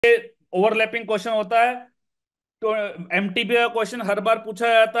Overlapping question होता है। तो एमटीपी का क्वेश्चन हर बार पूछा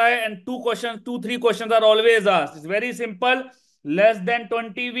जाता है, and to three question are always asked. It's very simple. Less than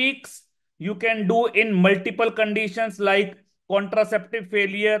 20 weeks you can do in multiple conditions like contraceptive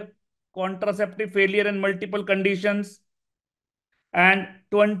failure, and multiple conditions. And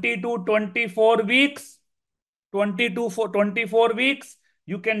 20 to 24 weeks, 24 weeks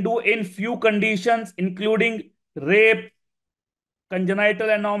you can do in few conditions including rape, congenital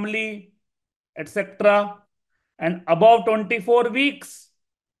anomaly, etc. And above 24 weeks,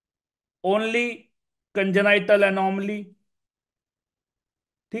 only congenital anomaly.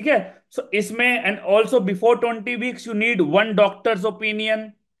 ठीक है। सो इसमें and also before 20 weeks you need one doctor's opinion.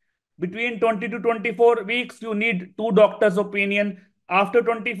 Between 20 to 24 weeks you need two doctors opinion. After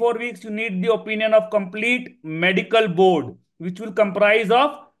 24 weeks you need the opinion of complete medical board, which will comprise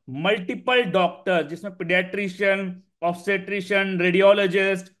of multiple doctors, जिसमें pediatrician, obstetrician,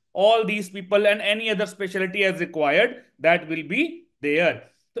 radiologist, all these people, and any other specialty as required, that will be there.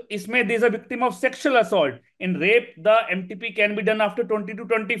 तो इसमें there is a victim of sexual assault. In rape, the MTP can be done after 20 to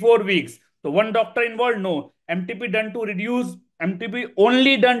 24 weeks. So one doctor involved, no. MTP done to reduce, MTP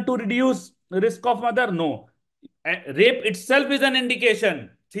only done to reduce risk of mother, no. Rape itself is an indication.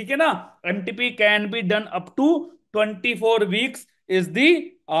 ठीक है ना। MTP can be done up to 24 weeks is the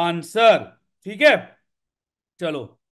answer. ठीक है। चलो